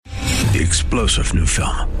The explosive new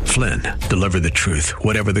film, Flynn, deliver the truth,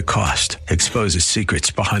 whatever the cost. Exposes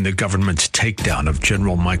secrets behind the government's takedown of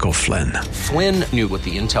General Michael Flynn. Flynn knew what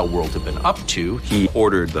the intel world had been up to. He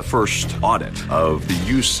ordered the first audit of the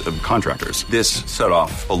use of contractors. This set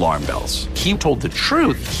off alarm bells. He told the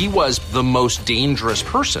truth. He was the most dangerous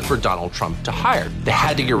person for Donald Trump to hire. They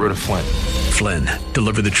had to get rid of Flynn. Flynn,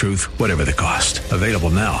 deliver the truth, whatever the cost. Available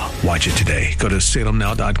now. Watch it today. Go to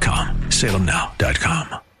salemnow.com.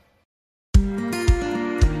 salemnow.com.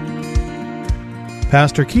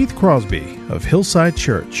 Pastor Keith Crosby of Hillside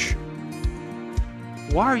Church.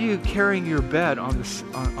 Why are you carrying your bed on the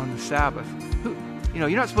Sabbath? You're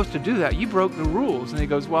not supposed to do that. You broke the rules. And he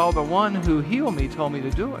goes, well, the one who healed me told me to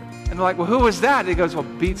do it. And they're like, well, who was that? And he goes, well,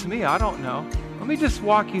 beats me. I don't know. Let me just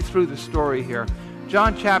walk you through the story here.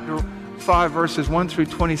 John chapter 5, verses 1 through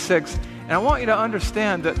 26. And I want you to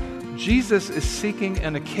understand that Jesus is seeking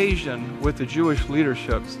an occasion with the Jewish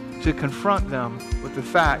leaderships to confront them with the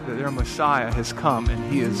fact that their Messiah has come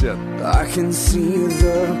and he is it. I can see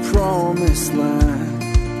the promised land,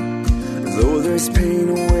 though there's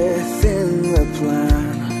pain within the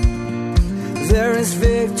plan. There is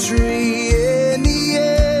victory in the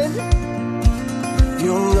end.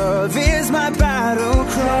 Your love is my battle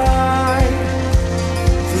cry,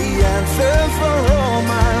 the answer for all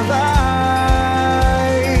my life.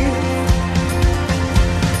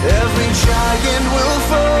 Every giant will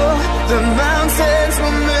fall, the mountains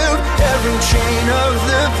will move, every chain of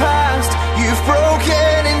the past you've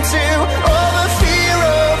broken into. All the fear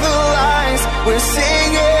of the lies, we're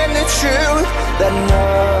singing the truth, that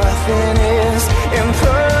nothing is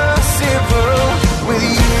impossible with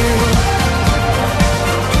you.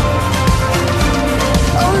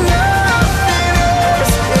 Oh, nothing is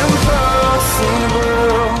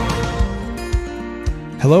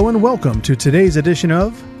impossible. Hello and welcome to today's edition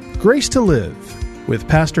of Grace to Live with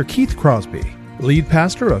Pastor Keith Crosby, lead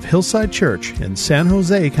pastor of Hillside Church in San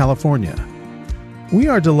Jose, California. We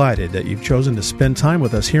are delighted that you've chosen to spend time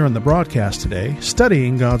with us here on the broadcast today,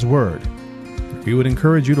 studying God's Word. We would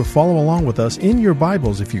encourage you to follow along with us in your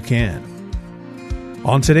Bibles if you can.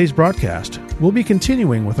 On today's broadcast, we'll be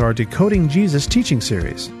continuing with our Decoding Jesus teaching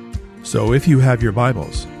series. So if you have your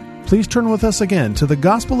Bibles, please turn with us again to the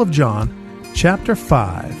Gospel of John, chapter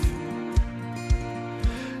 5.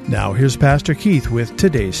 Now here's Pastor Keith with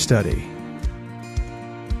today's study.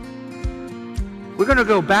 We're going to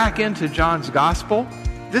go back into John's Gospel.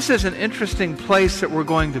 This is an interesting place that we're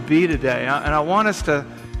going to be today. And I want us to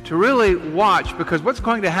really watch, because what's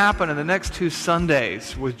going to happen in the next 2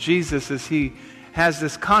 Sundays with Jesus as he has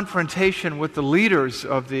this confrontation with the leaders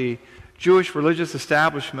of the Jewish religious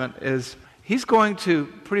establishment is he's going to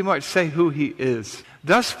pretty much say who he is.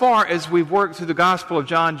 Thus far, as we've worked through the Gospel of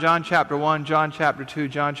John, John chapter 1, John chapter 2,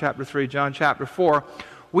 John chapter 3, John chapter 4,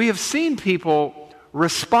 we have seen people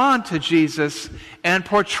respond to Jesus and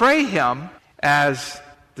portray him as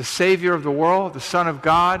the Savior of the world, the Son of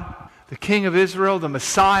God, the King of Israel, the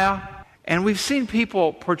Messiah. And we've seen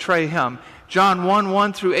people portray him. John 1,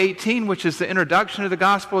 1 through 18, which is the introduction of the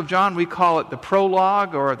Gospel of John, we call it the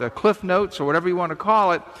prologue or the cliff notes or whatever you want to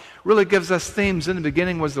call it, really gives us themes. In the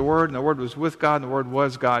beginning was the Word, and the Word was with God, and the Word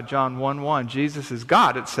was God. John 1, 1, Jesus is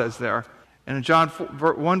God, it says there. And in John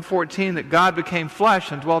 1, 14, that God became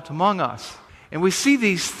flesh and dwelt among us. And we see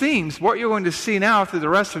these themes. What you're going to see now through the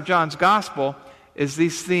rest of John's Gospel is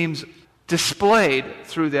these themes displayed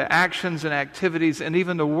through the actions and activities and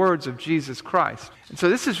even the words of Jesus Christ. And so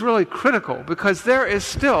this is really critical, because there is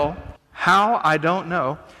still, how, I don't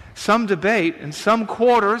know, some debate in some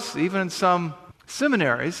quarters, even in some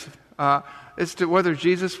seminaries, as to whether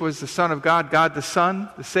Jesus was the Son of God, God the Son,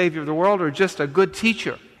 the Savior of the world, or just a good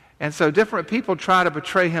teacher. And so different people try to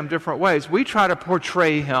portray him different ways. We try to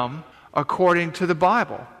portray him according to the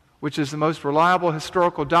Bible, which is the most reliable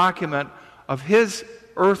historical document of his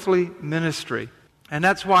earthly ministry. And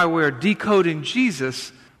that's why we're decoding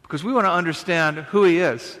Jesus, because we want to understand who he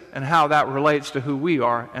is and how that relates to who we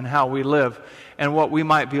are and how we live and what we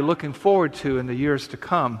might be looking forward to in the years to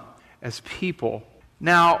come as people.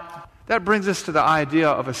 Now, that brings us to the idea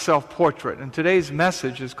of a self-portrait. And today's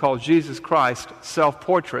message is called Jesus Christ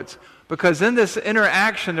Self-Portraits, because in this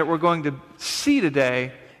interaction that we're going to see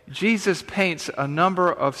today, Jesus paints a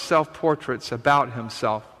number of self-portraits about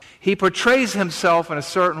himself. He portrays himself in a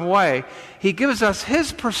certain way. He gives us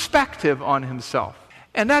his perspective on himself.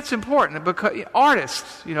 And that's important, because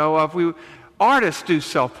artists, artists do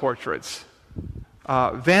self-portraits.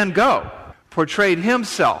 Van Gogh portrayed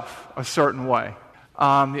himself a certain way.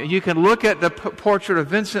 You can look at the portrait of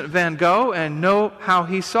Vincent van Gogh and know how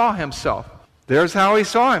he saw himself. There's how he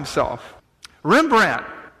saw himself. Rembrandt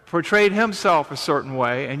portrayed himself a certain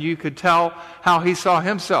way, and you could tell how he saw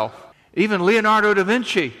himself. Even Leonardo da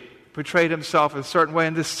Vinci portrayed himself a certain way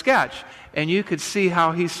in this sketch, and you could see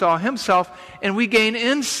how he saw himself, and we gain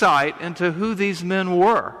insight into who these men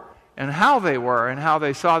were and how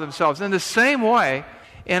they saw themselves. In the same way,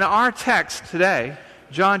 in our text today,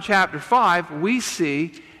 John chapter 5, we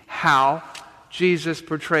see how Jesus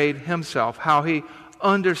portrayed himself, how he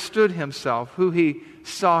understood himself, who he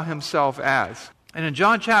saw himself as. And in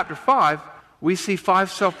John chapter 5, we see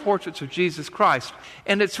 5 self-portraits of Jesus Christ.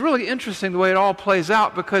 And it's really interesting the way it all plays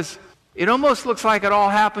out, because it almost looks like it all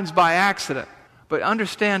happens by accident. But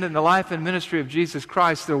understand, in the life and ministry of Jesus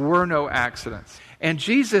Christ, there were no accidents. And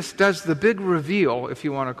Jesus does the big reveal, if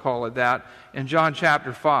you want to call it that, in John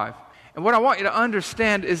chapter 5. And what I want you to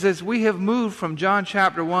understand is, as we have moved from John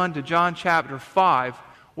chapter 1 to John chapter 5,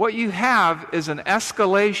 what you have is an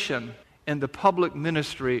escalation in the public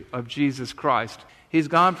ministry of Jesus Christ. He's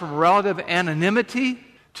gone from relative anonymity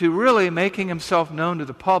to really making himself known to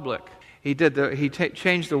the public. He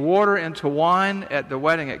changed the water into wine at the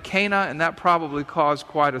wedding at Cana, and that probably caused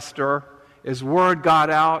quite a stir. His word got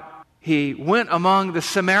out. He went among the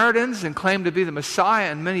Samaritans and claimed to be the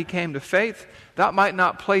Messiah, and many came to faith. That might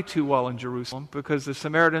not play too well in Jerusalem, because the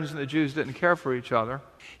Samaritans and the Jews didn't care for each other.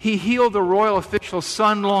 He healed the royal official's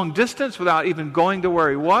son long distance without even going to where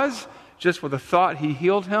he was. Just with a thought, he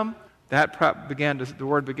healed him. The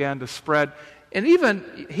word began to spread. And he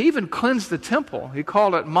even cleansed the temple. He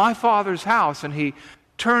called it my Father's house, and he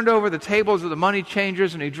turned over the tables of the money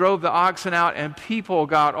changers, and he drove the oxen out, and people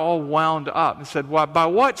got all wound up and said, well, by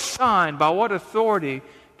what sign, by what authority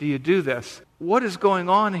do you do this? What is going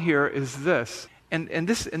on here is this. And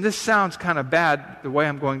this sounds kind of bad the way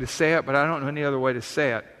I'm going to say it, but I don't know any other way to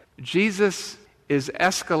say it. Jesus is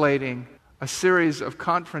escalating a series of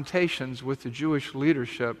confrontations with the Jewish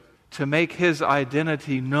leadership to make his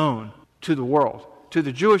identity known to the world, to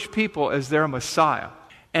the Jewish people as their Messiah.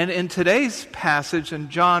 And in today's passage, in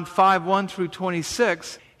John 5:1 through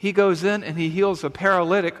 26, he goes in and he heals a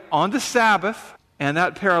paralytic on the Sabbath, and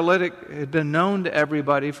that paralytic had been known to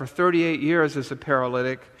everybody for 38 years as a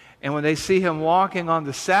paralytic. And when they see him walking on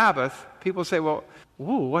the Sabbath, people say, well,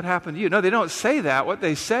 what happened to you? No, they don't say that. What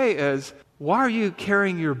they say is, why are you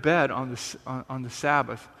carrying your bed on the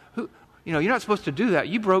Sabbath? You're not supposed to do that.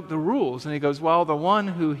 You broke the rules. And he goes, well, the one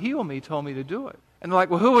who healed me told me to do it. And they're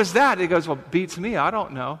like, well, who was that? And he goes, well, beats me. I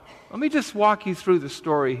don't know. Let me just walk you through the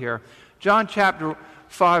story here. John chapter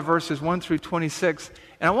 5, verses 1 through 26.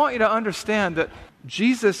 And I want you to understand that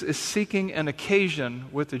Jesus is seeking an occasion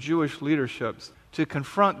with the Jewish leaderships to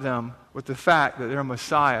confront them with the fact that their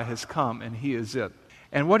Messiah has come and he is it.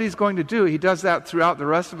 And what he's going to do, he does that throughout the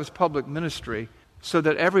rest of his public ministry so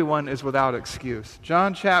that everyone is without excuse.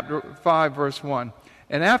 John chapter 5, verse 1.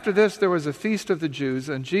 And after this there was a feast of the Jews,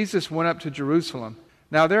 and Jesus went up to Jerusalem.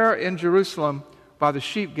 Now there in Jerusalem by the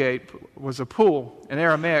sheep gate was a pool in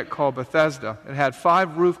Aramaic called Bethesda. It had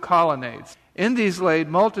 5 roof colonnades. In these laid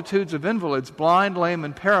multitudes of invalids, blind, lame,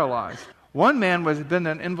 and paralyzed. One man had been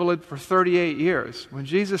an invalid for 38 years. When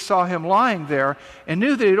Jesus saw him lying there and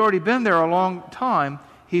knew that he had already been there a long time,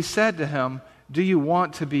 he said to him, do you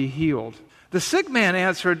want to be healed? The sick man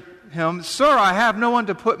answered him, sir, I have no one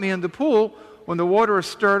to put me in the pool when the water is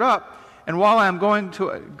stirred up, and while I am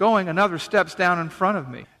going, another steps down in front of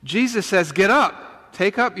me. Jesus says, get up,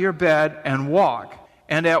 take up your bed, and walk.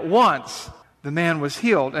 And at once the man was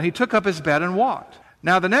healed, and he took up his bed and walked.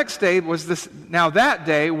 Now that day was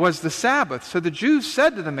the Sabbath. So the Jews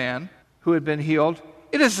said to the man who had been healed,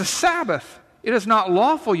 it is the Sabbath. It is not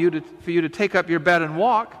lawful for you to take up your bed and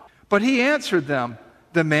walk. But he answered them,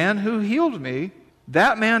 the man who healed me,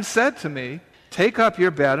 that man said to me, take up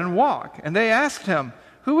your bed and walk. And they asked him,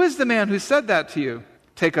 who is the man who said that to you?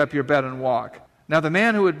 Take up your bed and walk. Now the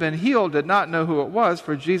man who had been healed did not know who it was,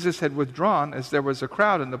 for Jesus had withdrawn, as there was a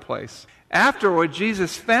crowd in the place. Afterward,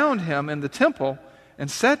 Jesus found him in the temple and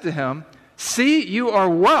said to him, see, you are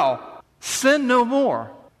well. Sin no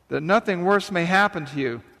more, that nothing worse may happen to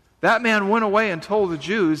you. That man went away and told the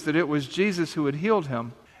Jews that it was Jesus who had healed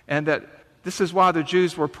him, and that this is why the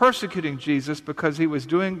Jews were persecuting Jesus, because he was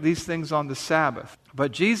doing these things on the Sabbath.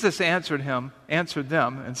 But Jesus answered them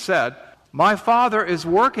and said, my Father is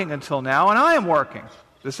working until now, and I am working.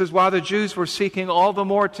 This is why the Jews were seeking all the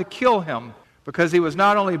more to kill him, because he was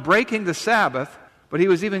not only breaking the Sabbath, but he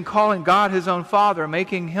was even calling God his own Father,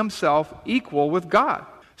 making himself equal with God.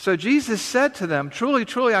 So Jesus said to them, truly,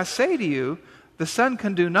 truly, I say to you, the Son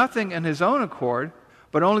can do nothing in his own accord,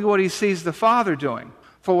 but only what he sees the Father doing.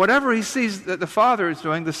 For whatever he sees that the Father is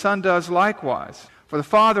doing, the Son does likewise. For the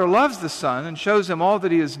Father loves the Son and shows him all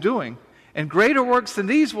that he is doing. And greater works than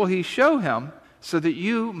these will he show him, so that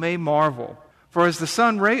you may marvel. For as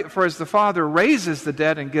the Father raises the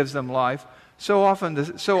dead and gives them life, so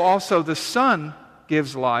also the Son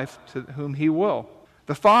gives life to whom he will.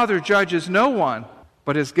 The Father judges no one,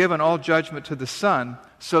 but has given all judgment to the Son,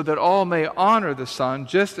 so that all may honor the Son,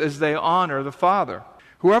 just as they honor the Father.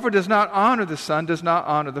 Whoever does not honor the Son does not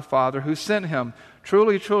honor the Father who sent him.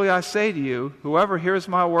 Truly, truly, I say to you, whoever hears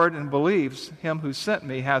my word and believes him who sent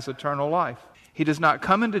me has eternal life. He does not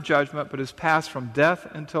come into judgment, but is passed from death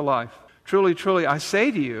into life. Truly, truly, I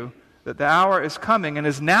say to you that the hour is coming and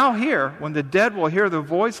is now here when the dead will hear the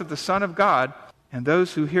voice of the Son of God, and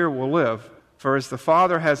those who hear will live. For as the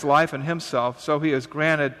Father has life in himself, so he has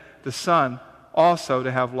granted the Son also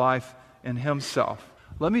to have life in himself.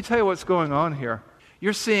 Let me tell you what's going on here.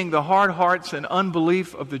 You're seeing the hard hearts and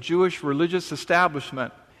unbelief of the Jewish religious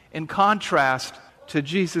establishment in contrast to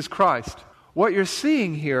Jesus Christ. What you're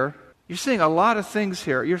seeing here, you're seeing a lot of things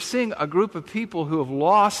here. You're seeing a group of people who have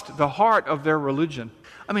lost the heart of their religion.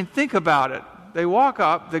 I mean, think about it. They walk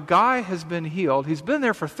up, the guy has been healed. He's been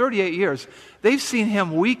there for 38 years. They've seen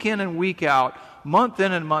him week in and week out, month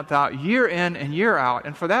in and month out, year in and year out.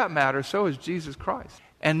 And for that matter, so is Jesus Christ.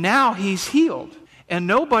 And now he's healed. And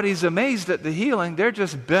nobody's amazed at the healing. They're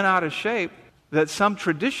just bent out of shape that some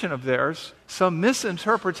tradition of theirs, some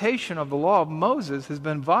misinterpretation of the law of Moses has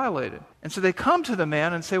been violated. And so they come to the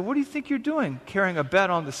man and say, what do you think you're doing, carrying a bed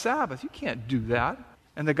on the Sabbath? You can't do that.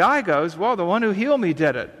 And the guy goes, well, the one who healed me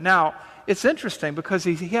did it. Now, it's interesting because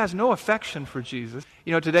he has no affection for Jesus.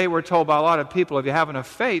 You know, today we're told by a lot of people, if you have enough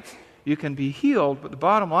faith, you can be healed. But the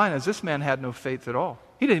bottom line is this man had no faith at all.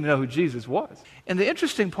 He didn't even know who Jesus was. And the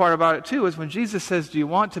interesting part about it, too, is when Jesus says, do you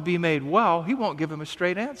want to be made well? He won't give him a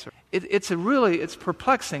straight answer. It's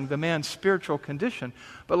perplexing, the man's spiritual condition.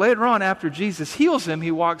 But later on, after Jesus heals him,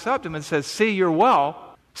 he walks up to him and says, see, you're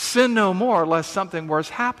well. Sin no more, lest something worse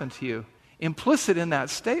happen to you. Implicit in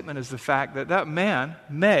that statement is the fact that that man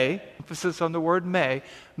may, emphasis on the word may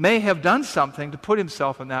have done something to put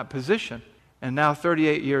himself in that position. And now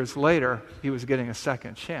 38 years later, he was getting a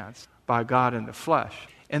second chance by God in the flesh.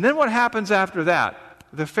 And then what happens after that?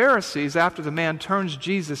 The Pharisees, after the man turns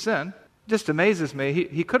Jesus in, just amazes me.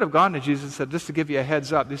 He could have gone to Jesus and said, just to give you a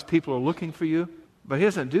heads up, these people are looking for you. But he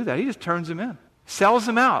doesn't do that. He just turns him in, sells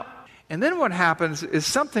him out. And then what happens is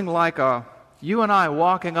something like you and I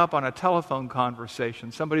walking up on a telephone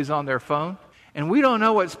conversation. Somebody's on their phone, and we don't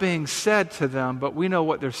know what's being said to them, but we know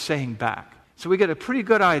what they're saying back. So we get a pretty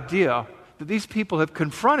good idea that these people have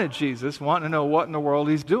confronted Jesus, wanting to know what in the world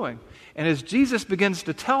he's doing. And as Jesus begins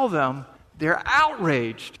to tell them, they're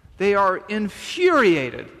outraged. They are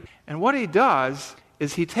infuriated. And what he does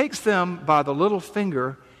is he takes them by the little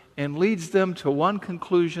finger and leads them to one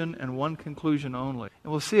conclusion and one conclusion only.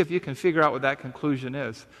 And we'll see if you can figure out what that conclusion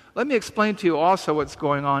is. Let me explain to you also what's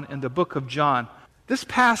going on in the book of John. This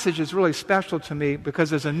passage is really special to me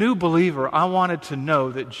because as a new believer, I wanted to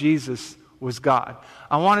know that Jesus was God.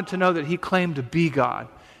 I wanted to know that he claimed to be God.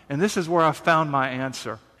 And this is where I found my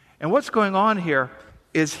answer. And what's going on here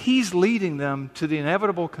is he's leading them to the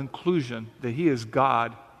inevitable conclusion that he is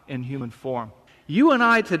God in human form. You and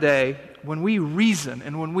I today, when we reason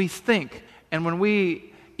and when we think and when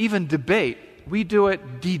we even debate, we do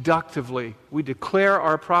it deductively. We declare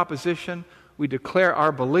our proposition, we declare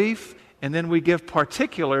our belief, and then we give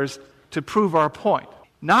particulars to prove our point.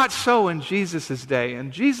 Not so in Jesus' day.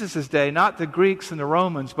 In Jesus' day, not the Greeks and the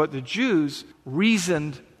Romans, but the Jews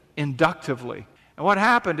reasoned inductively. And what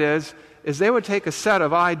happened is they would take a set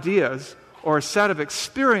of ideas or a set of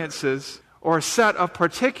experiences or a set of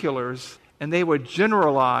particulars and they would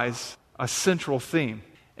generalize a central theme.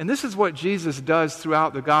 And this is what Jesus does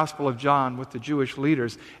throughout the Gospel of John with the Jewish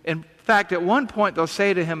leaders. In fact, at one point they'll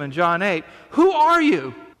say to him in John 8, "Who are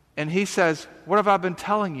you?" And he says, "What have I been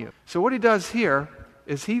telling you?" So what he does here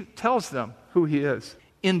is he tells them who he is.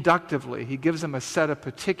 Inductively, he gives them a set of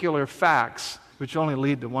particular facts which only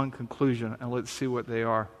lead to one conclusion, and let's see what they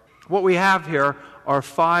are. What we have here are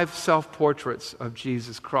 5 self-portraits of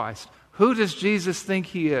Jesus Christ. Who does Jesus think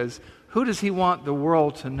he is? Who does he want the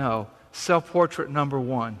world to know? Self-portrait number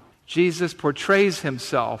 1. Jesus portrays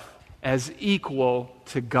himself as equal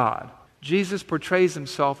to God. Jesus portrays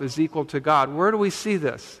himself as equal to God. Where do we see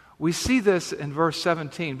this? We see this in verse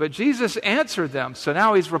 17. But Jesus answered them. So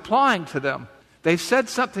now he's replying to them. They said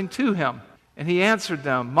something to him. And he answered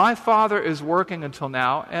them, "My Father is working until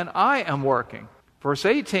now, and I am working." Verse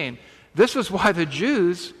 18. This is why the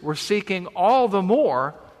Jews were seeking all the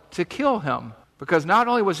more to kill him. Because not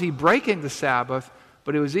only was he breaking the Sabbath,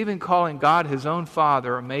 but he was even calling God his own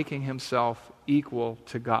Father, making himself equal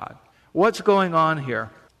to God. What's going on here?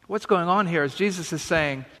 What's going on here is Jesus is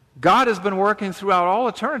saying, God has been working throughout all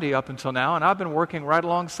eternity up until now, and I've been working right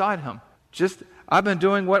alongside him. I've been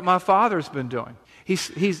doing what my Father's been doing.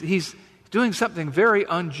 He's doing something very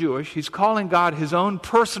un-Jewish. He's calling God his own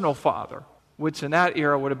personal Father, which in that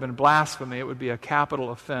era would have been blasphemy. It would be a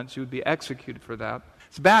capital offense. You would be executed for that.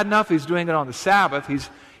 It's bad enough he's doing it on the Sabbath. He's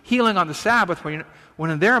healing on the Sabbath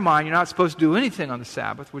when in their mind you're not supposed to do anything on the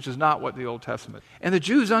Sabbath, which is not what the Old Testament. And the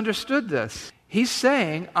Jews understood this. He's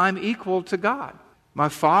saying, I'm equal to God. My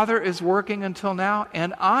Father is working until now,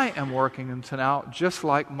 and I am working until now, just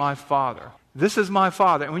like my Father. This is my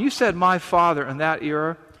Father. And when you said my Father in that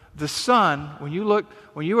era, the Son, when you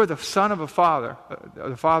were the son of a father,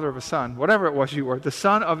 the father of a son, whatever it was you were, the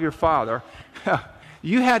son of your father,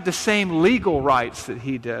 you had the same legal rights that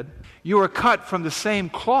he did. You were cut from the same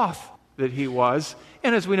cloth that he was.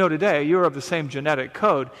 And as we know today, you're of the same genetic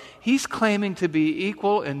code. He's claiming to be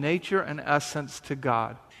equal in nature and essence to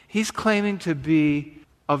God. He's claiming to be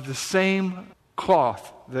of the same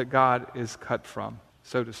cloth that God is cut from,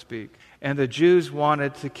 so to speak. And the Jews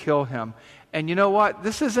wanted to kill him. And you know what?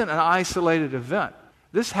 This isn't an isolated event.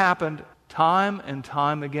 This happened time and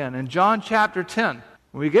time again. In John chapter 10,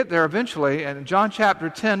 when we get there eventually, and in John chapter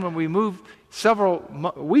 10, when we move several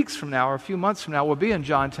weeks from now or a few months from now, we'll be in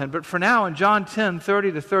John 10. But for now, in John 10,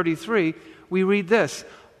 30 to 33, we read this: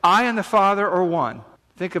 I and the Father are one.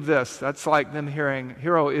 Think of this. That's like them hearing,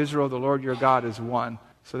 Hear, O Israel, the Lord your God is one.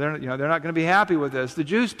 So they're not going to be happy with this. The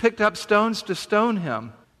Jews picked up stones to stone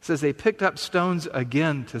him. It says they picked up stones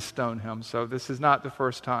again to stone him. So this is not the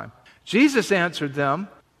first time. Jesus answered them,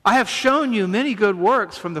 I have shown you many good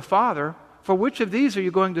works from the Father. For which of these are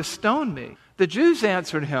you going to stone me? The Jews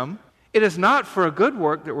answered him, It is not for a good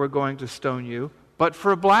work that we're going to stone you, but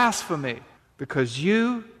for blasphemy, because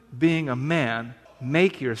you, being a man,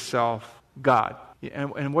 make yourself God.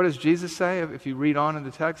 And what does Jesus say if you read on in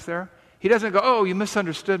the text there? He doesn't go, oh, you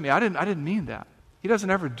misunderstood me. I didn't mean that. He doesn't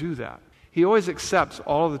ever do that. He always accepts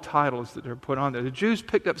all of the titles that are put on there. The Jews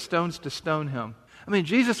picked up stones to stone him. I mean,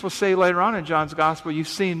 Jesus will say later on in John's Gospel, you've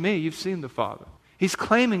seen me, you've seen the Father. He's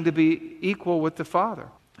claiming to be equal with the Father.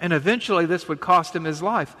 And eventually this would cost him his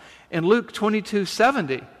life. In Luke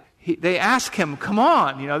 22:70, they ask him, come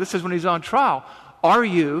on, this is when he's on trial, are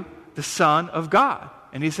you the Son of God?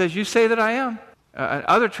 And he says, you say that I am.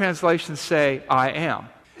 Other translations say, I am.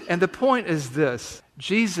 And the point is this: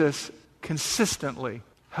 Jesus consistently,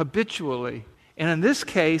 habitually, and in this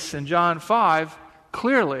case, in John 5,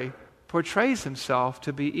 clearly portrays himself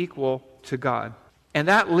to be equal to God. And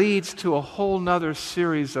that leads to a whole nother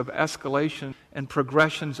series of escalation and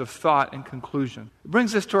progressions of thought and conclusion. It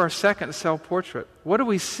brings us to our second self-portrait. What do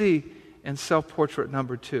we see in self-portrait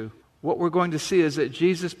number 2? What we're going to see is that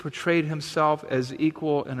Jesus portrayed himself as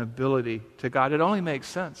equal in ability to God. It only makes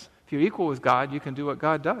sense. If you're equal with God, you can do what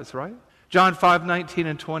God does, right? John 5:19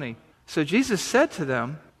 and 20. So Jesus said to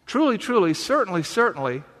them, truly, truly, certainly,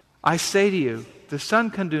 certainly, I say to you, the Son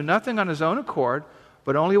can do nothing on his own accord,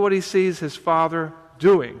 but only what he sees his Father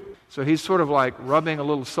doing. So he's sort of like rubbing a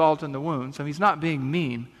little salt in the wounds. I mean, he's not being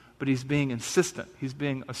mean, but he's being insistent. He's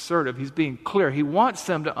being assertive. He's being clear. He wants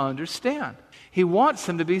them to understand. He wants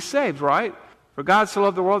them to be saved, right? For God so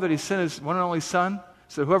loved the world that he sent his one and only Son,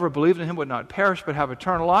 so that whoever believed in him would not perish but have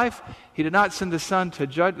eternal life. He did not send the Son to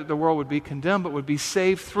judge that the world would be condemned, but would be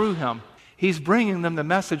saved through him. He's bringing them the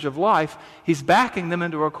message of life. He's backing them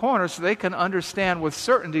into a corner so they can understand with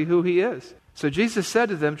certainty who he is. So Jesus said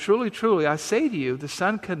to them, truly, truly, I say to you, the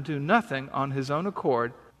Son can do nothing on his own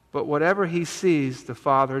accord, but whatever he sees the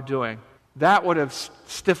Father doing. That would have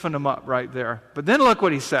stiffened him up right there. But then look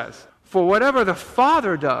what he says. For whatever the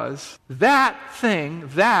Father does, that thing,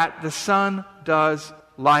 that the Son does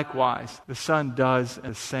likewise. The Son does in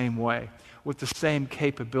the same way, with the same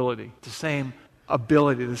capability, the same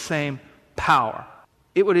ability, the same power.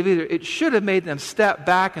 It should have made them step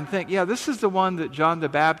back and think, yeah, this is the one that John the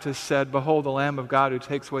Baptist said, behold the Lamb of God who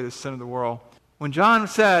takes away the sin of the world. When John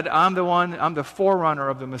said, I'm the forerunner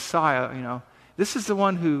of the Messiah, this is the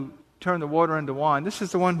one who turned the water into wine. This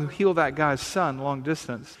is the one who healed that guy's son long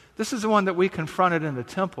distance. This is the one that we confronted in the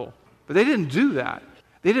temple. But they didn't do that.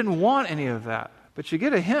 They didn't want any of that. But you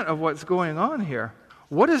get a hint of what's going on here.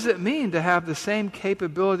 What does it mean to have the same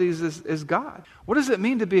capabilities as God? What does it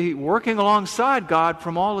mean to be working alongside God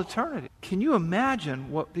from all eternity? Can you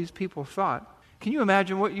imagine what these people thought? Can you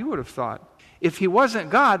imagine what you would have thought? If he wasn't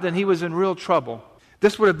God, then he was in real trouble.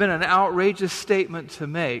 This would have been an outrageous statement to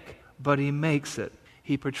make, but he makes it.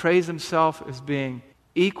 He portrays himself as being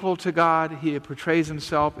equal to God. He portrays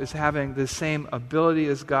himself as having the same ability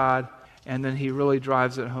as God, and then he really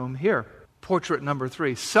drives it home here. Portrait number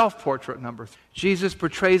 3, self-portrait number 3. Jesus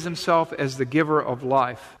portrays himself as the giver of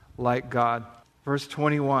life, like God. Verse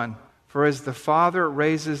 21, for as the Father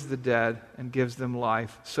raises the dead and gives them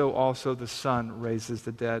life, so also the Son raises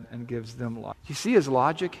the dead and gives them life. You see his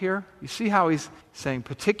logic here? You see how he's saying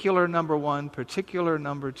particular number 1, particular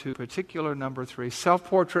number 2, particular number 3,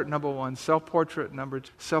 self-portrait number 1, self-portrait number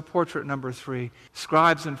 2, self-portrait number 3.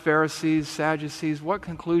 Scribes and Pharisees, Sadducees, what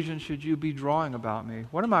conclusion should you be drawing about me?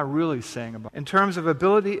 What am I really saying about me? In terms of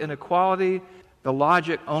ability and equality, the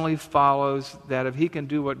logic only follows that if he can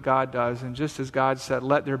do what God does, and just as God said,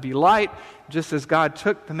 let there be light, just as God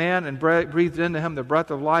took the man and breathed into him the breath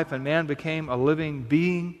of life, and man became a living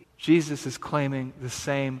being, Jesus is claiming the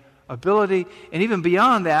same ability, and even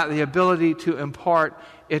beyond that, the ability to impart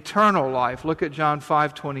eternal life. Look at John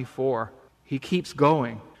 5:24. He keeps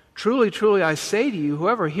going. Truly, truly, I say to you,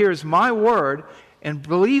 whoever hears my word and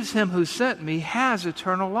believes him who sent me has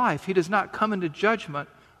eternal life. He does not come into judgment,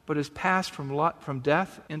 but is passed from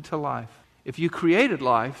death into life. If you created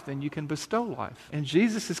life, then you can bestow life. And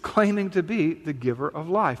Jesus is claiming to be the giver of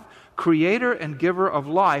life. Creator and giver of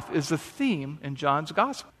life is the theme in John's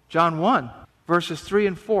gospel. John 1, verses 3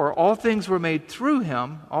 and 4, all things were made through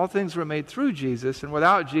him, all things were made through Jesus, and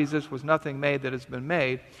without Jesus was nothing made that has been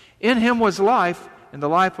made. In him was life, and the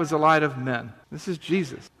life was the light of men. This is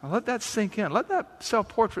Jesus. Now let that sink in. Let that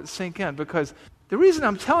self-portrait sink in, because the reason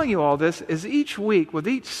I'm telling you all this is each week, with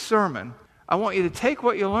each sermon, I want you to take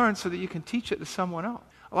what you learn so that you can teach it to someone else.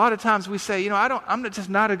 A lot of times we say, I'm just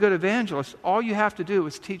not a good evangelist. All you have to do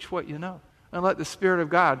is teach what you know and let the Spirit of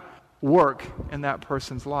God work in that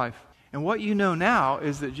person's life. And what you know now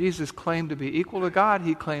is that Jesus claimed to be equal to God.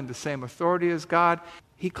 He claimed the same authority as God.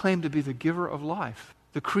 He claimed to be the giver of life,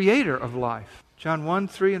 the creator of life. John 1,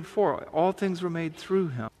 3, and 4, all things were made through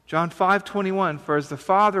him. John 5:21, for as the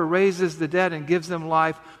Father raises the dead and gives them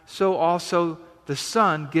life, so also the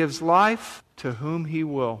Son gives life to whom he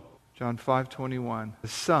will. John 5:21, the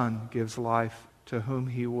Son gives life to whom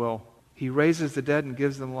he will. He raises the dead and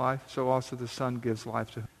gives them life, so also the Son gives life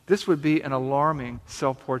to him. This would be an alarming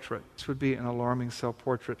self-portrait. This would be an alarming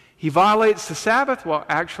self-portrait. He violates the Sabbath. Well,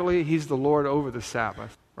 actually, he's the Lord over the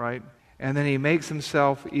Sabbath, right? And then he makes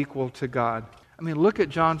himself equal to God. I mean, look at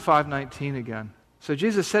John 5:19 again. So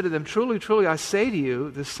Jesus said to them, truly, truly, I say to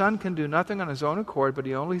you, the Son can do nothing on his own accord, but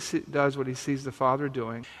he only does what he sees the Father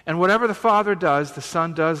doing. And whatever the Father does, the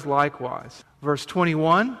Son does likewise. Verse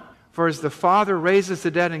 21, for as the Father raises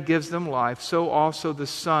the dead and gives them life, so also the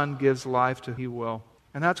Son gives life to whom he will.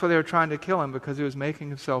 And that's why they were trying to kill him, because he was making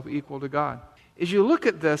himself equal to God. As you look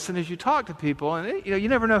at this and as you talk to people, and you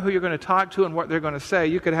never know who you're going to talk to and what they're going to say.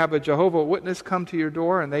 You could have a Jehovah's Witness come to your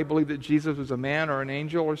door and they believe that Jesus was a man or an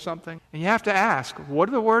angel or something. And you have to ask, what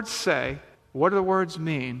do the words say? What do the words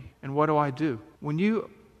mean? And what do I do? When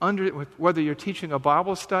whether you're teaching a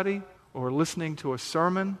Bible study or listening to a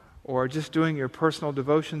sermon or just doing your personal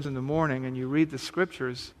devotions in the morning and you read the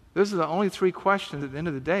Scriptures, those are the only three questions at the end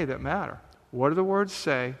of the day that matter. What do the words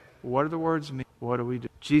say? What do the words mean? What do we do?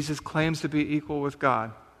 Jesus claims to be equal with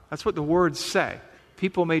God. That's what the words say.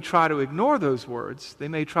 People may try to ignore those words. They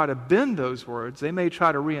may try to bend those words. They may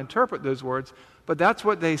try to reinterpret those words. But that's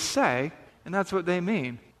what they say, and that's what they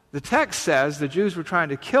mean. The text says the Jews were trying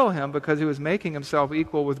to kill him because he was making himself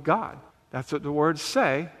equal with God. That's what the words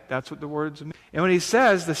say. That's what the words mean. And when he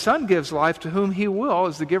says the Son gives life to whom he will,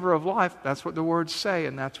 is the giver of life, that's what the words say,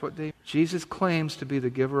 and that's what they mean. Jesus claims to be the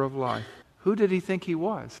giver of life. Who did he think he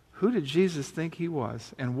was? Who did Jesus think he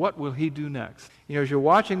was? And what will he do next? As you're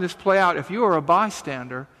watching this play out, if you were a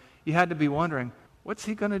bystander, you had to be wondering, what's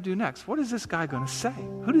he going to do next? What is this guy going to say?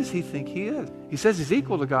 Who does he think he is? He says he's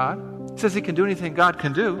equal to God. He says he can do anything God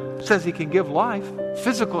can do. He says he can give life,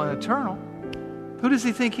 physical and eternal. Who does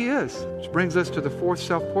he think he is? Which brings us to the fourth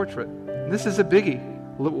self-portrait. And this is a biggie.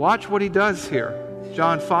 Watch what he does here.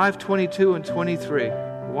 John 5:22 and 23.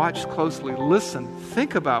 Watch closely, listen,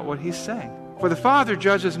 think about what he's saying. For the Father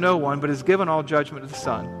judges no one, but has given all judgment to the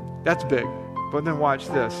Son. That's big. But then watch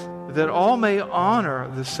this. That all may honor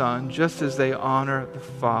the Son just as they honor the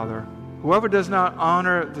Father. Whoever does not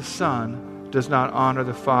honor the Son does not honor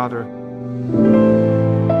the Father.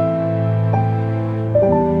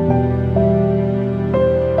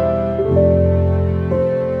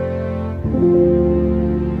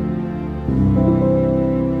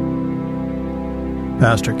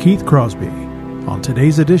 Pastor Keith Crosby on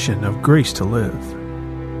today's edition of Grace to Live.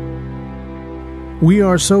 We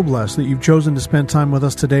are so blessed that you've chosen to spend time with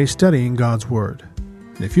us today studying God's Word.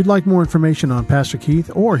 And if you'd like more information on Pastor Keith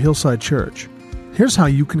or Hillside Church, here's how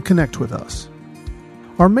you can connect with us.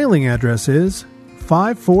 Our mailing address is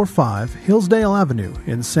 545 Hillsdale Avenue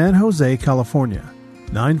in San Jose, California,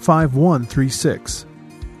 95136.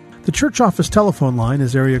 The church office telephone line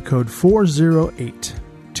is area code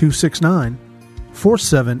 408-269-9999.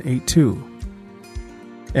 888-866-4782.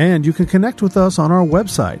 And you can connect with us on our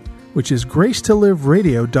website, which is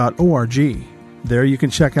gracetoliveradio.org. There you can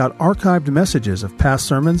check out archived messages of past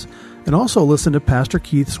sermons and also listen to Pastor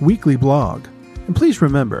Keith's weekly blog. And please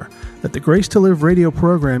remember that the Grace to Live radio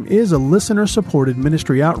program is a listener-supported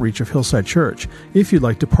ministry outreach of Hillside Church if you'd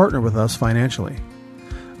like to partner with us financially.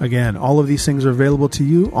 Again, all of these things are available to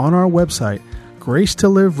you on our website,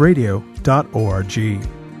 gracetoliveradio.org.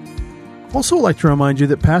 Also, I'd like to remind you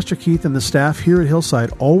that Pastor Keith and the staff here at Hillside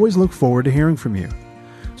always look forward to hearing from you.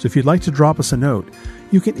 So if you'd like to drop us a note,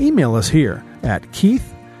 you can email us here at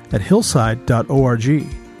keith@hillside.org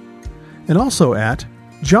and also at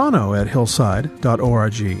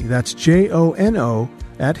jono@hillside.org. That's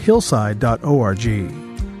JONO@hillside.org.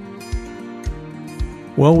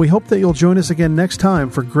 Well, we hope that you'll join us again next time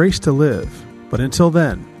for Grace to Live. But until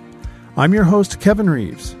then, I'm your host, Kevin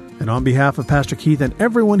Reeves, and on behalf of Pastor Keith and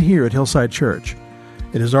everyone here at Hillside Church,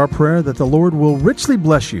 it is our prayer that the Lord will richly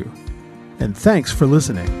bless you. And thanks for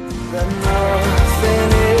listening.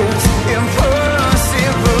 Nothing is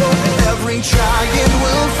impossible. Every giant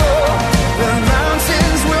will fall. The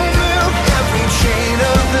mountains will move. Every chain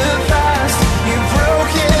of the past you've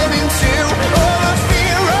broken into. All the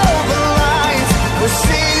fear, all the lies. We're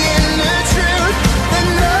seeing the truth. That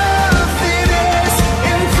nothing is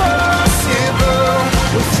impossible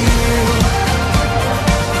with you.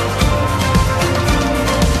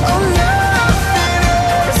 Oh, nothing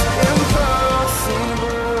is impossible.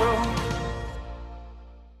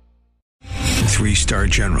 3-star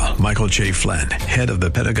General Michael J. Flynn, head of the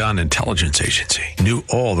Pentagon Intelligence Agency, knew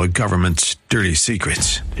all the government's dirty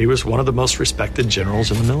secrets. He was one of the most respected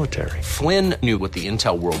generals in the military. Flynn knew what the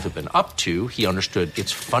intel world had been up to. He understood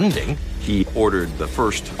its funding. He ordered the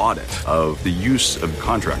first audit of the use of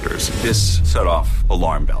contractors. This set off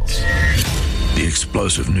alarm bells. The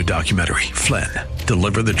explosive new documentary, Flynn,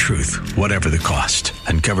 Deliver the Truth, Whatever the Cost,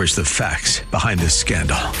 uncovers the facts behind this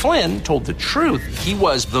scandal. Flynn told the truth. He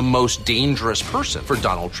was the most dangerous person for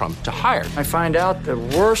Donald Trump to hire. I find out the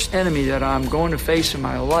worst enemy that I'm going to face in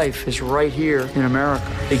my life is right here in America.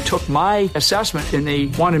 They took my assessment and they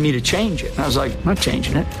wanted me to change it. And I was like, I'm not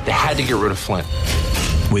changing it. They had to get rid of Flynn.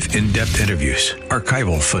 With in-depth interviews,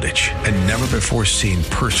 archival footage, and never-before-seen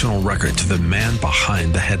personal records of the man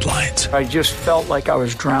behind the headlines. I just felt like I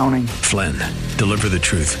was drowning. Flynn, Deliver the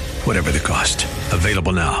Truth, Whatever the Cost.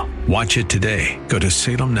 Available now. Watch it today. Go to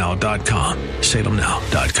salemnow.com.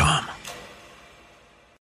 salemnow.com.